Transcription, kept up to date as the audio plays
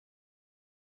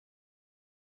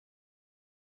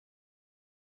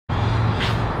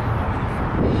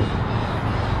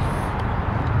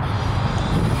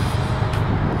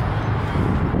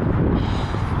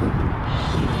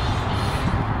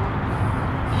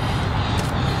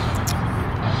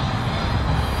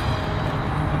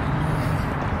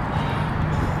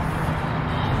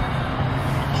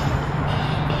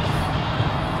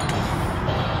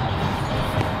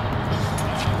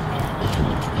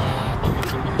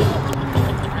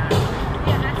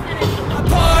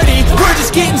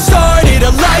getting started.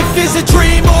 A life is a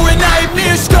dream or a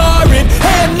nightmare scarring.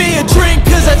 Hand me a drink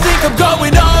cause I think I'm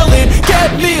going all in.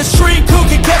 Get me a shrink who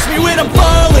can catch me when I'm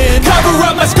falling. Cover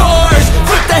up my scars,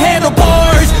 flip the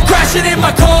handlebars, crashing in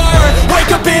my car,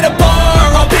 wake up in a bar.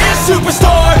 I'll be a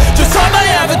superstar, just on my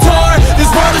avatar. This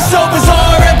world is so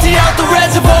bizarre, empty out the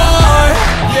reservoir.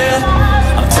 Yeah,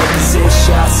 I'm taking 6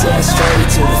 shots, yeah, straight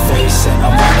to the face. And I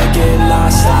wanna get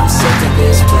lost, I'm sick of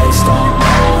this place. Don't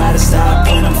know how to stop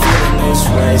when I'm feeling this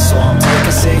way. So I'm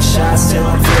taking 6 shots till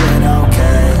I'm feeling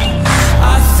okay.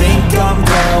 I think I'm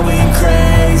going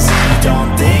crazy,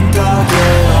 don't think I'll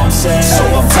get home safe. So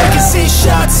I'm taking 6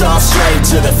 shots, all straight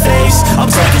to the face. I'm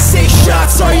taking 6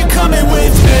 shots, are you coming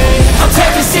with me? I'm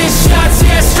taking 6 shots,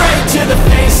 yeah, straight to the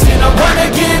face. And I wanna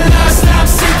get lost, I'm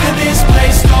sick of this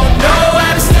place. Don't know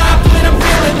how to stop when I'm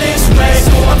feeling this way.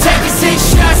 So I'm taking 6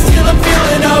 shots till I'm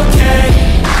feeling okay.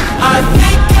 I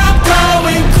think I'm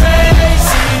going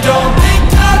crazy, don't think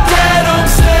I'll get home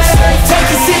safe.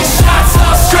 Taking 6 shots,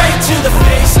 all straight to the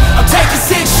face. I'm taking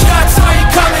 6 shots, are you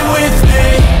coming with me?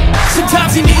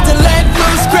 Sometimes you need to let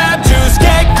loose, grab juice,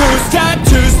 get goose,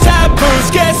 tattoos, taboos,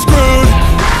 get screwed.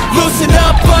 Loosen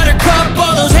up, buttercup,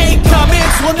 all those hate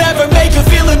comments will never make you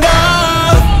feel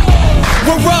enough.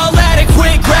 We're all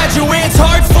adequate graduates,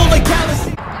 heart full of callous.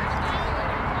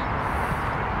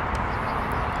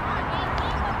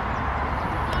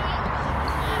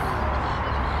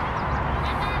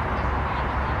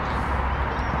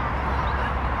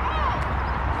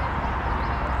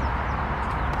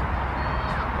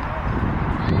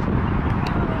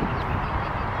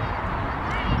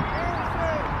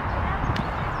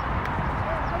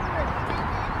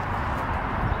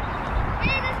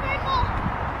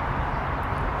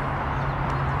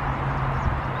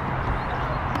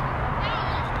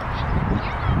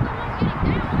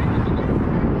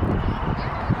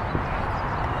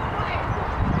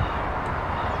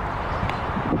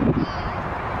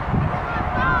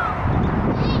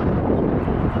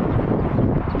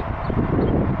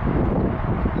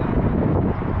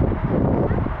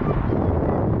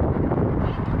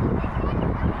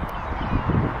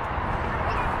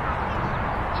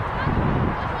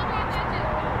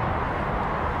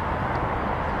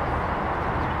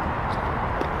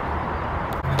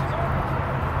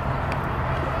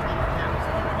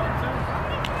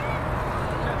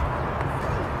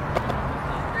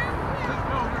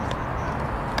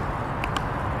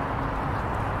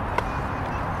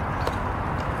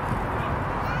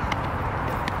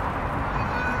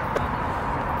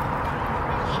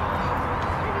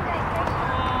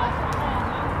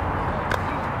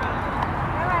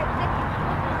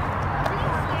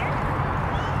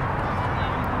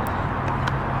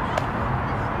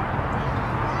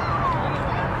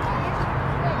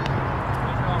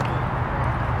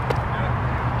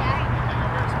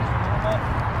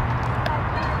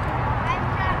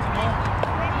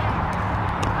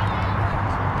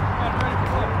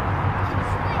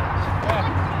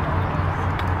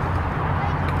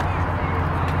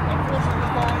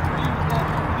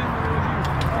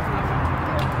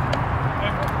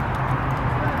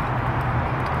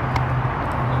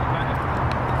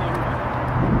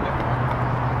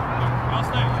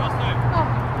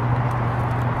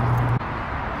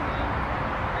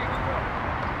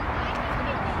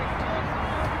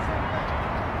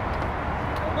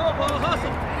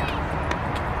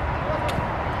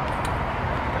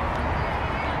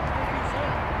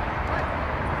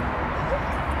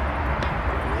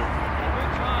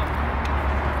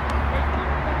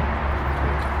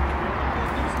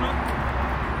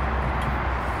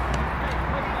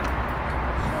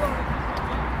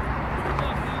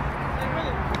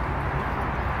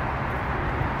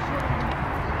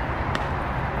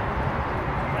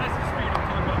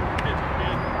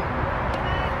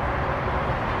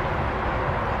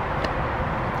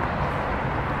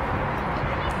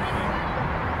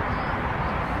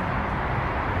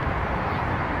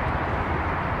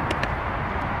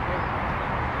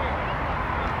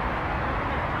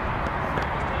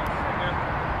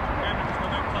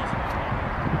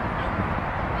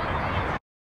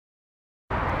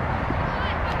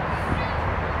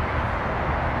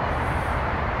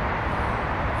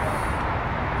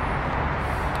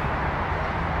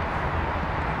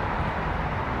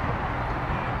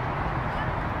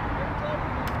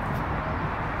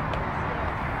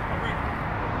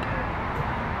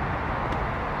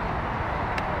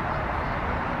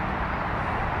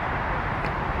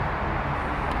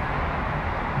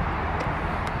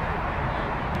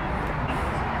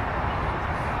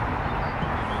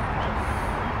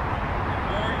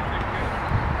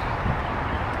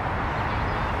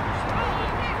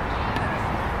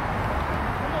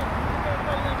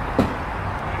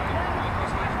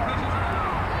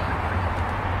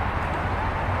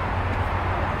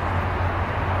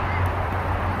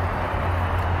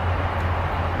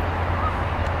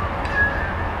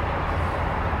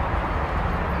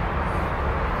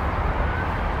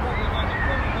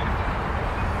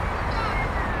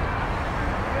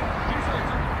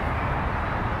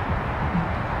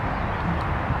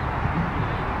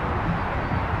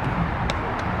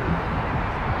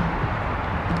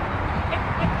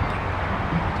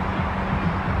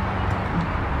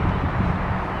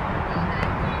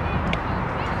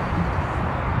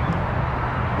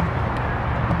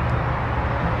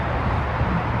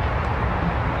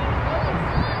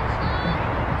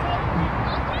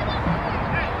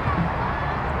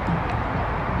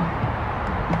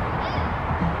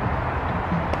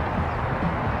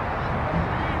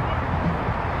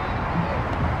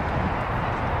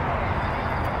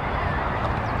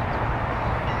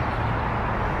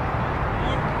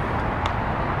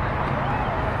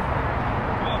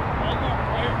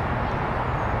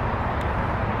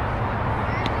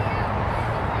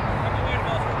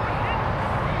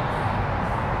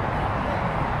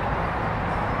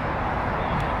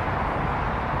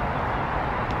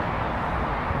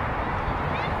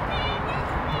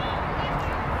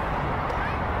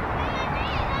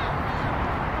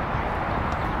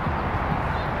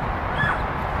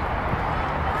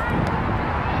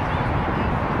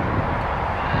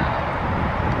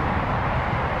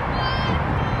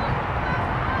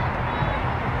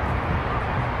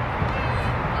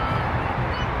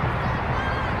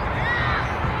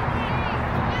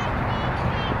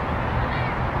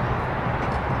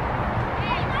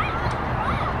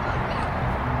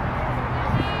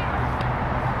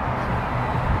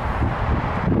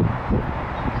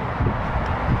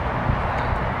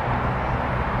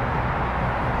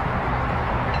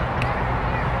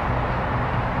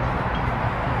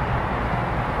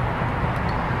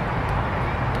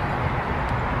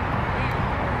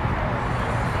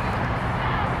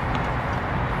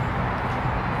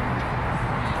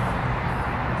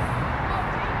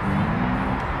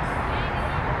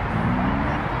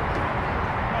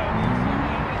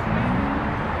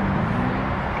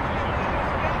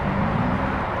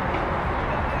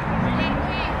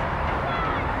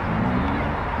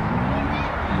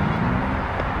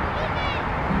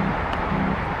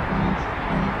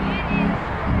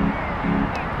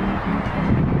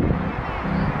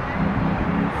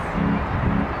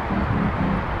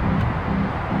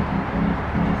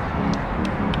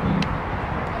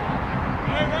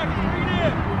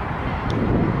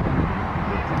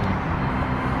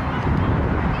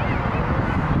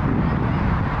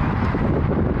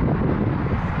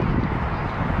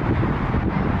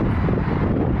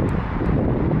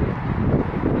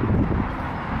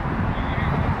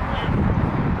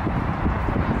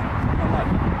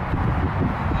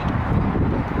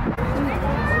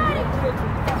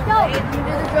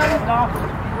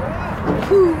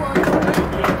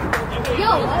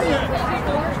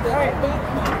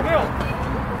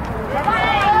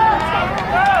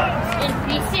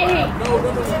 NPC.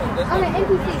 I'm an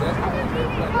NPC.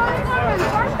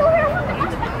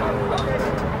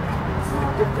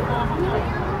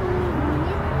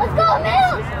 Let's go,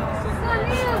 Mills!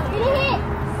 Get a hit!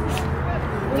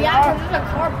 Well, yeah, because there's a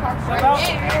car parked right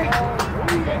there.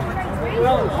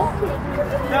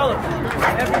 Fellas,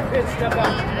 every pitch, step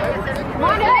out. Come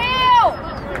on, Bill!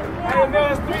 Hey, man,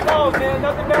 it's 3 balls, man.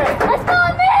 Nothing bad. Let's go,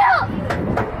 Bill!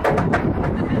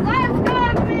 Let's go,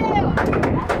 Bill!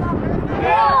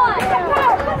 Bill! Let's go,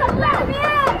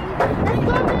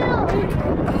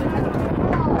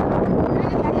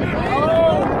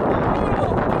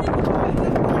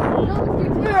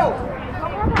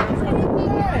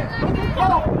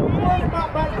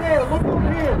 Bill! Look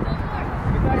over here.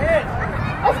 Get that hit.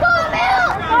 Let's go, Bill!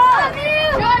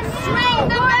 Just swing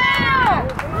the ball!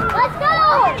 Let's go!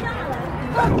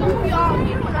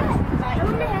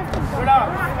 Put up.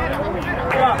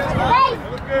 Hey!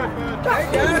 Hey guys,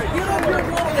 get up here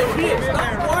rolling the hit.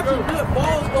 Stop watching good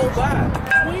balls go by.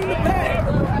 Swing the bat.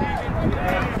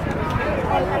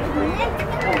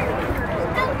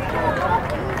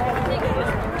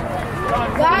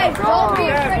 Guys, don't be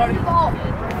afraid of the ball.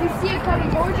 If you see it coming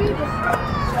towards you, just...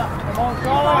 Come on,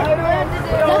 Sean.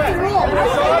 That's the rule. Come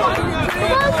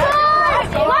on, Sean!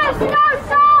 Let's go,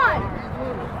 Sean!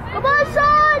 Come on,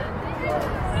 Sean!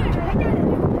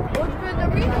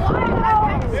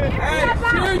 Hey,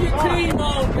 cheer your team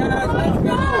on, guys. Let's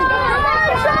go. Come on,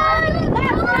 Sean!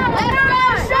 Let's go,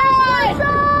 Sean!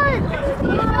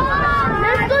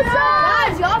 Let's go, Sean!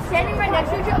 Guys, y'all standing right next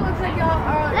to each other. Looks like y'all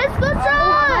are... Let's go,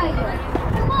 Sean!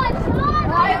 Come on, Sean!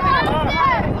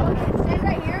 Stand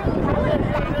right here. Look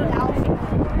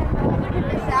at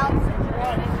this out.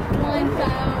 One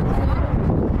sound.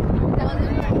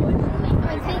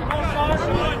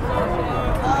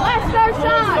 Let's go,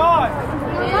 Sean!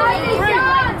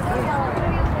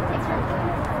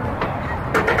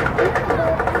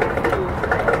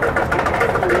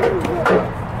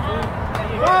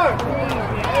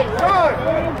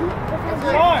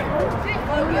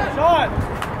 Sean!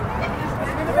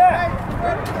 Give the bat!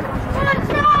 Come on,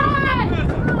 Sean!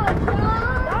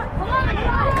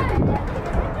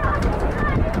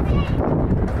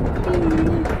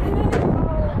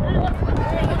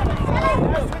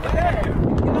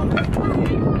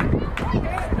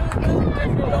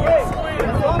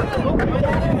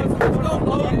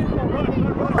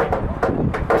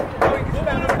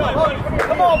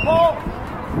 Come on, Paul!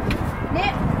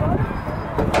 Nip!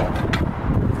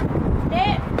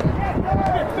 Hey!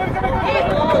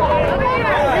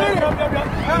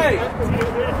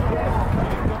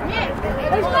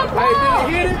 Hey, did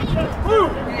he hit it? Woo!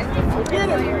 Get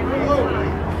it!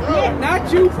 Not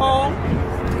you, Paul.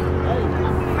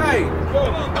 Hey,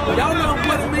 y'all know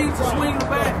what it means to swing the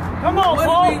bat. Come on, what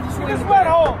Paul! It means to swing the bat bat.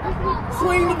 home!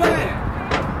 Swing the bat.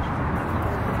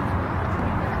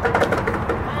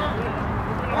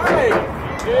 Hey,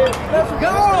 let's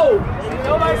go!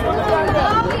 Nobody's looking back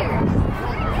there.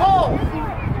 Paul!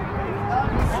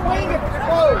 Swing it!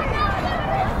 Go!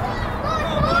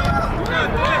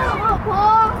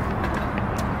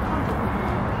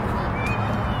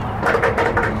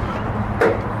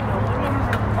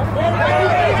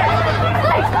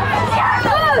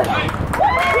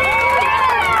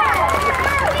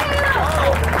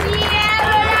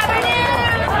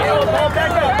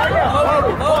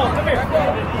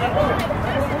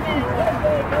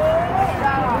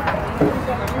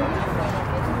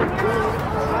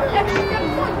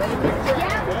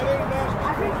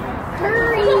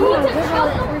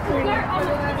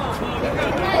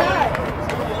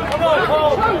 Come on,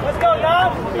 Paul. Let's go,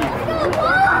 Dom.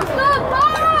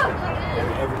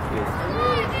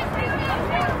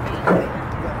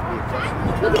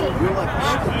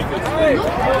 Hey,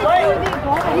 take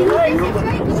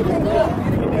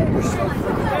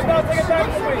it back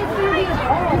to me.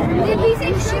 Did he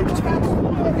say shoot?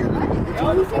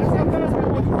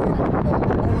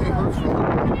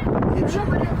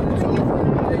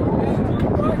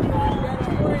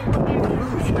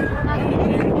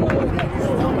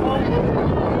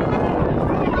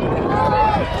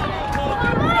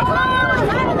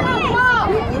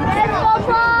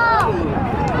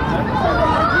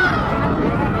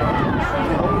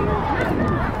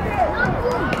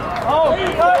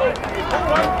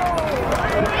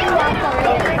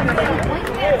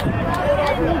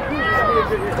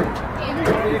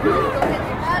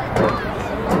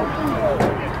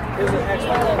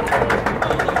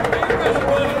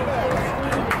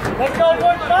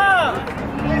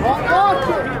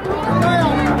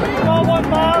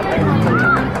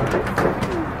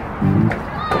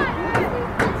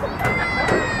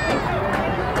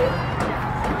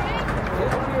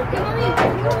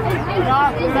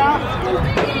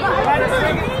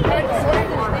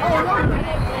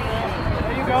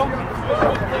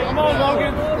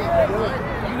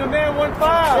 man, 1-5.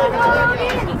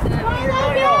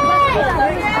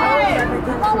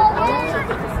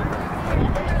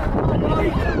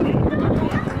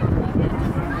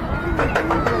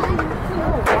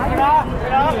 Get up.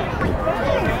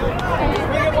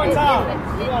 Swing it one time.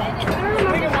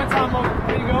 Swing it one time over.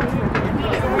 There you go.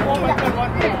 So we won't like that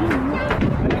one.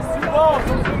 It's 2 balls.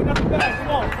 Don't swing it up the back.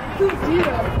 Come on.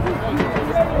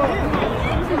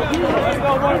 Let's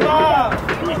go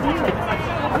 1-5.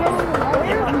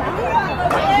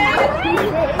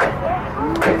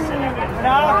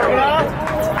 Get out.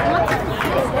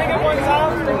 Swing it one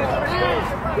time.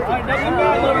 All right, doesn't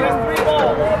matter. Logan, that's 3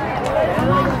 balls.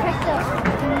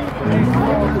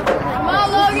 Come on,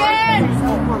 Logan!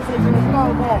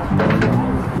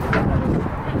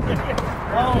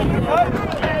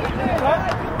 Cut.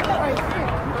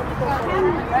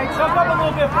 Hey, chunk up a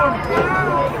little bit for me.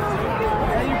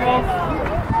 There you go.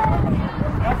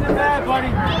 Nothing bad,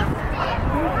 buddy.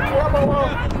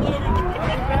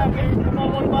 Nothing bad, baby. Come on,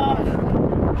 1-5.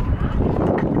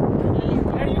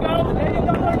 There you go. There you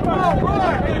go.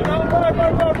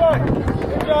 Run.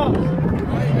 Good job.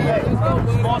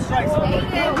 Small strikes. Let's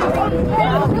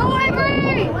go,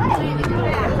 Avery!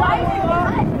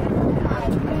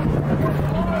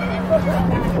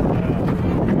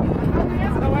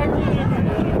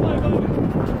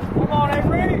 Come on,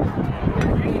 Avery.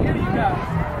 Here you go.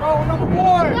 Oh, number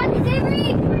 4. Got this, Avery!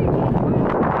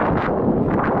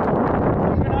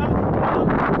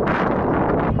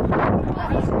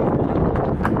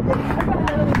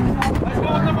 Let's go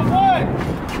with number 1.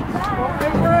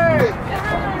 Avery.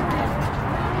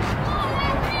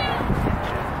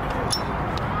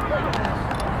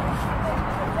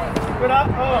 Good up.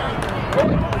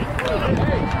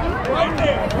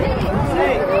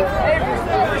 Hey,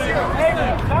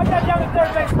 Avery, knock that down to third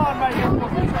base line right here.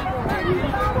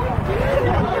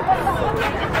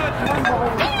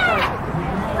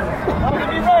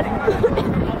 Be ready.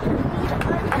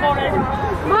 Come on, Avery.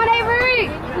 Come on, Avery!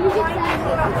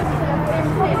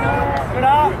 Good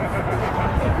up.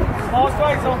 Small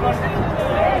strikes on buddy.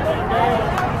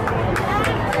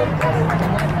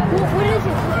 What is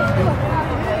it?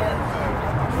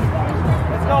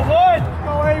 Let's go, Wood.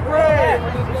 Go, Avery.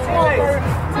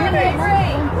 Teammates.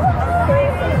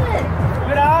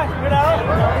 Good eye.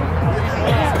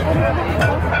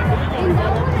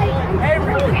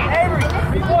 Avery,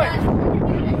 3 points.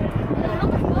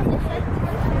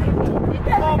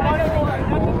 Come on, buddy.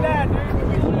 Nothing bad, dude.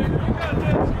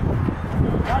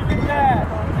 Nothing bad.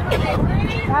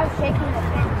 I was shaking the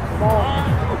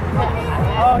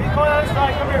Oh, he's going on the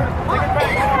side. Come here.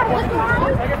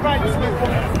 Take it practice.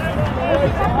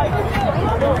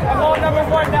 I'm on number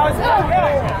 1 now. It's good.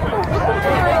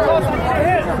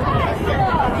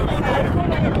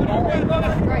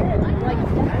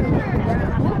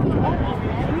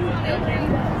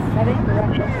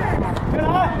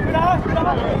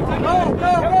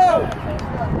 Go.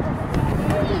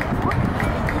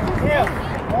 Yeah.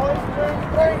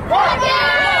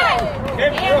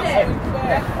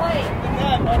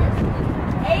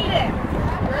 Aiden!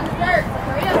 You're in the dirt.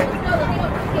 Hurry up. Let's go.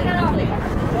 Get that off.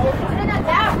 And then that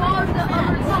ball to the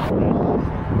other side.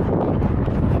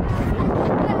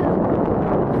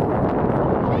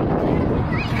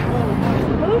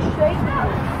 Move straight up.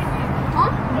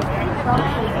 Huh?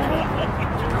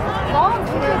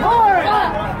 More.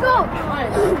 Go.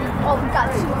 Oh, we got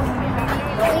 2.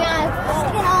 Yeah,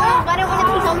 skin off. I don't want to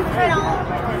be comfort on.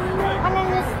 And then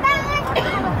the stack.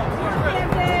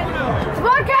 Come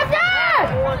on, Captain!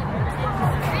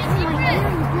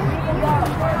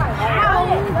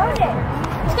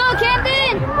 Let's go,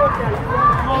 Captain!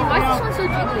 Why is this one so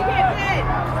jiggly?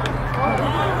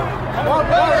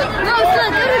 No, it's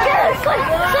good. Do it again. Slay.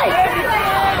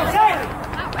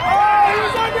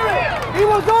 He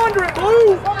was under it,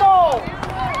 Blue. Come on.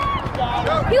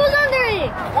 He was under it.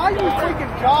 Why are you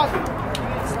freaking jogging?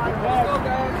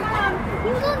 He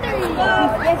was under it.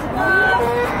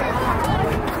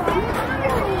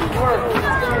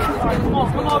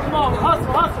 Come on.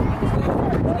 Hustle.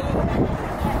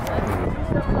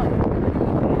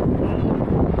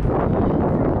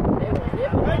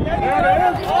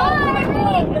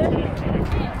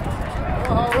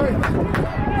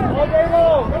 Okay,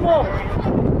 come on.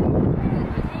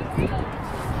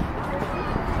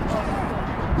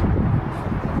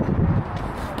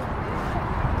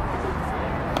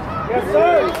 Yes,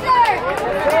 sir.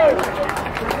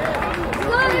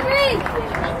 Go, Avery.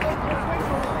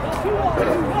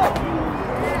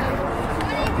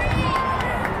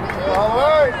 All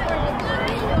right.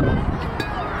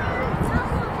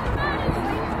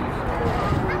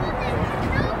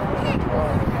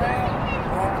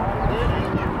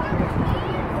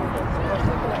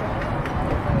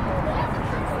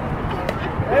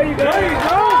 There you go. There you go.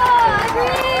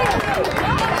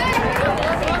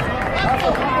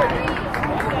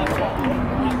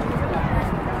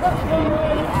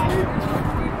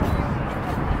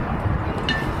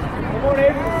 Come on,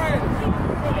 Avery.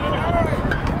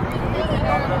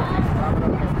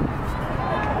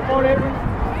 Come on, Avery.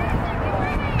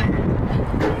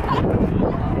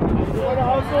 You want to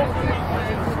hustle?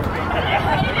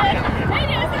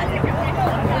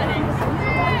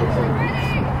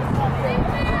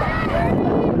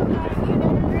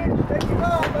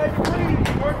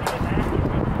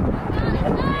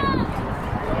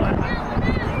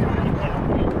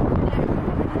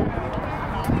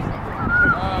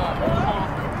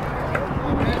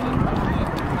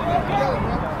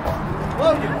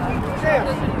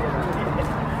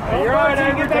 Hey, you're all right,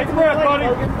 Andrew. Take a breath, buddy.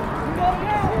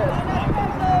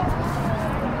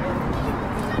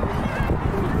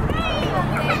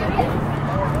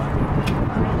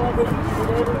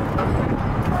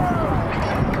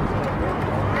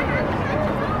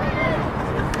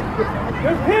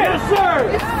 Good pitch. Yes, sir.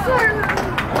 Yes, sir.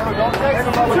 Don't chase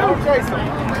him, brother. Don't chase him.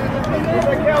 Here's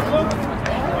that count, Luke.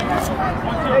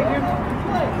 Take him.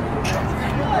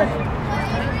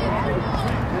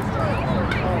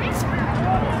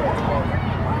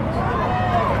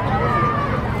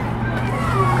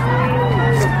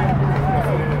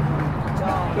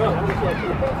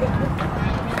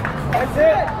 That's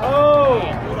it. Oh.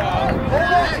 Hold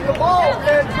on to the ball,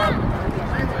 man.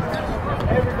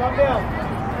 Avery, come down.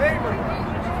 Avery.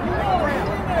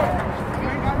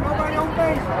 Ain't got nobody on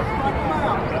base.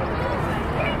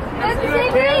 Let's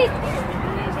see.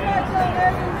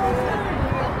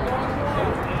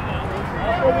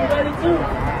 We'll be ready too.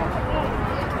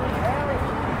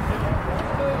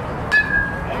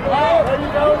 There you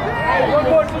go. Hey, one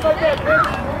more, just like that, bitch.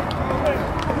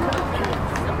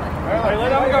 Hey,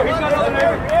 let him go. He's got another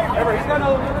neighbor. Ever, he's got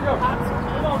another one. Let him go.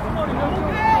 Come on, he's going to go.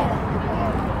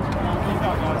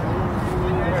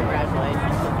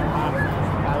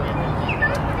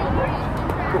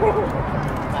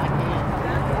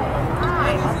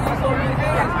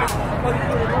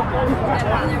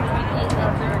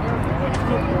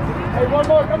 Hey, one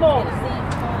more, come on.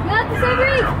 Yep,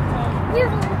 Avery. Here.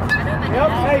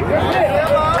 Yep, hey, good hit.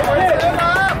 Good hit.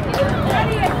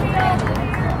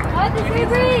 Up,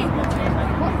 Avery.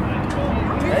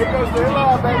 There you go, stay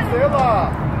alive, baby, stay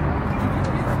alive.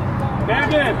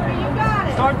 Stand in.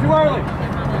 Start too early.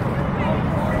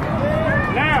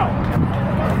 Now.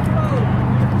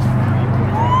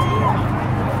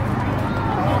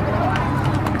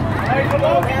 Hey, come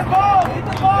on, get the ball, get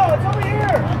the ball, it's over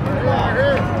here.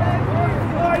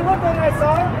 Oh, you look on that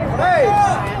side. Hey,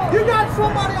 you got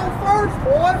somebody on first,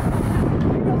 boy.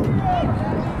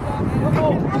 Come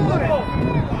on, come on.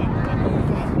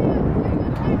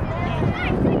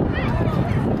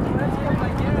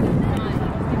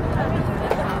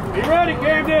 Be ready,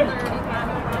 Camden.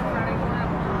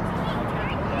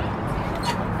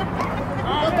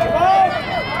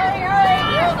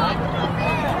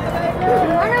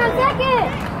 Runner on second.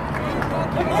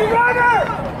 Look at you, runner.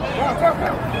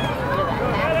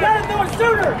 Gotta do it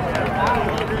sooner.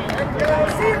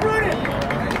 See him running.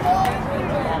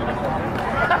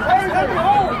 Hey,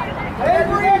 home.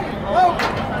 Avery. Oh.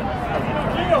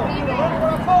 Deal. Run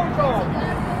for a phone call.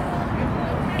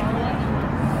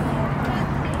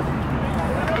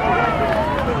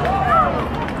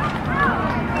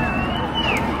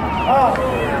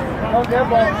 Oh, dead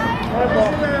ball. Dead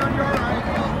ball.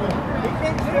 He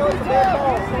can't steal it, dead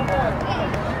ball.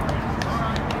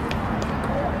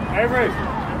 Avery,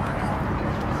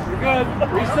 you're good.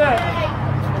 Reset.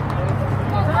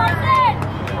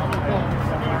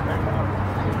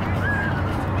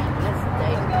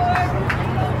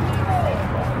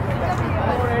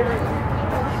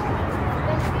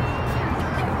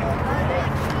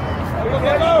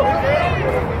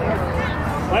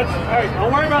 Hey,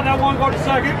 don't worry about that one. Go to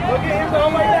second. Look at him the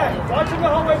whole way back. Watch him the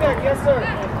whole way back. Yes, sir.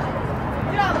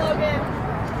 Good job, Logan.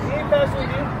 He ain't messing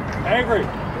with you. Avery,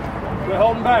 quit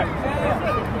holding back.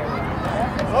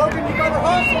 Logan, you got to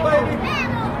hustle, baby.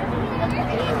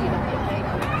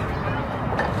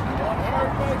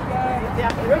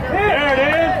 Good hit. There it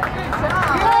is.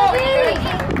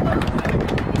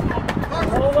 The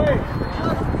whole way.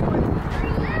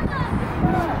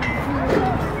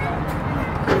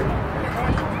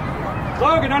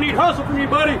 Logan, I need hustle from you,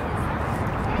 buddy.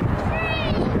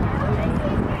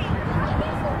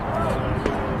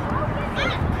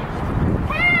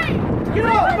 Get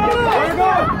up, there you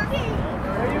go.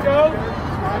 There you go.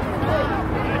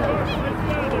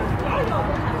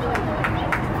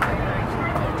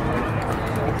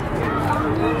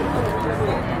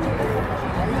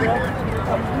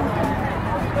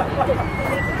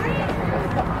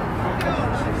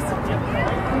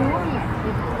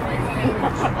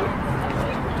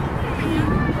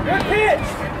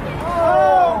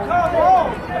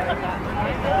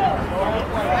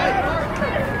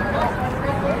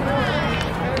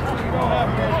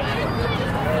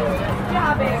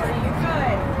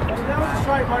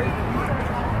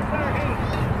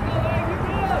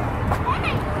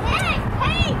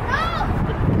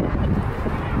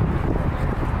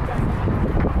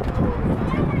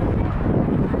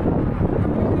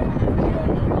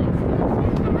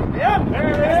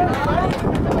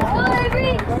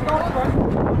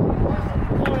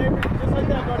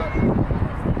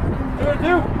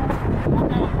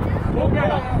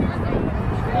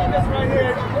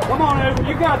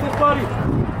 got this, buddy.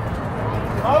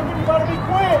 Logan, you gotta be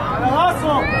quick. And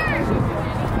hustle.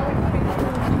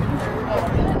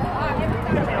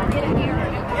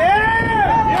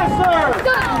 Yeah! Yes, sir.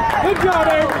 Good job,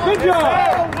 Avery. Good job.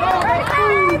 Go,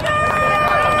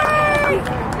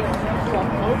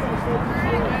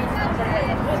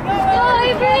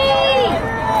 Avery!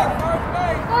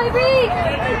 Go, Avery!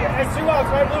 That's 2 outs,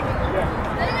 right, Luke? Yeah.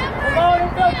 Come on, you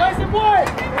go, Tyson boy!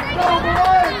 Go,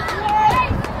 boy!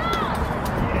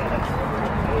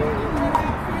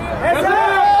 Heads up!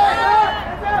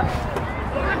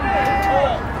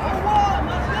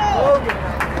 Logan.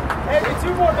 Hey, 2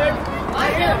 more, baby.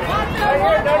 Right here. Right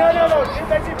here. No. Get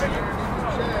back to your picture.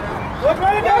 Look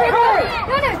right there. Hey!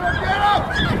 Get up!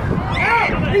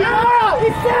 He's out!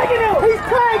 He's tagging him! He's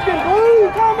tagged him! Ooh,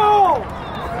 come on!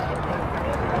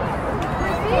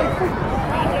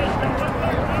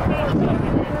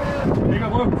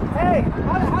 Hey,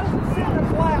 how does it sit in the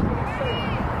flat?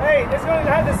 Hey, it's going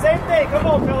to have the same thing. Come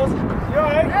on, fellas. You all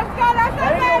right?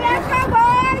 Let's go,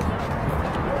 boys!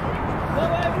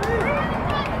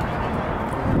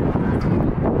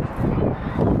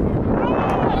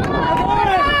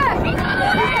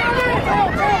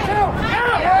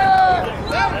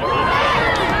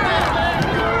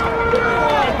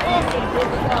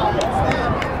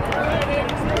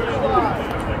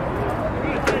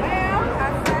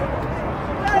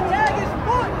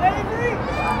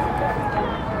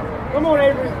 Come on,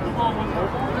 Avery.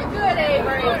 Good,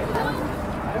 Avery.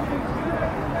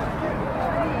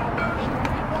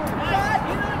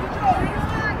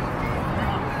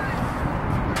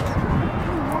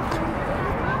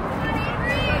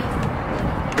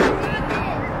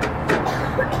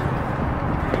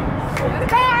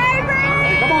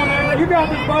 Come on, Avery. You got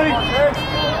this, buddy.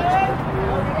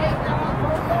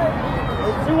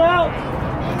 2 out.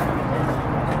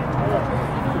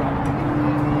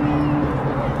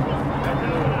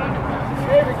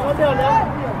 Avery, calm down now.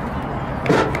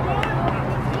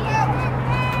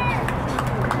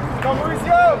 Come,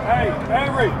 Mauricio. Hey,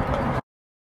 Avery.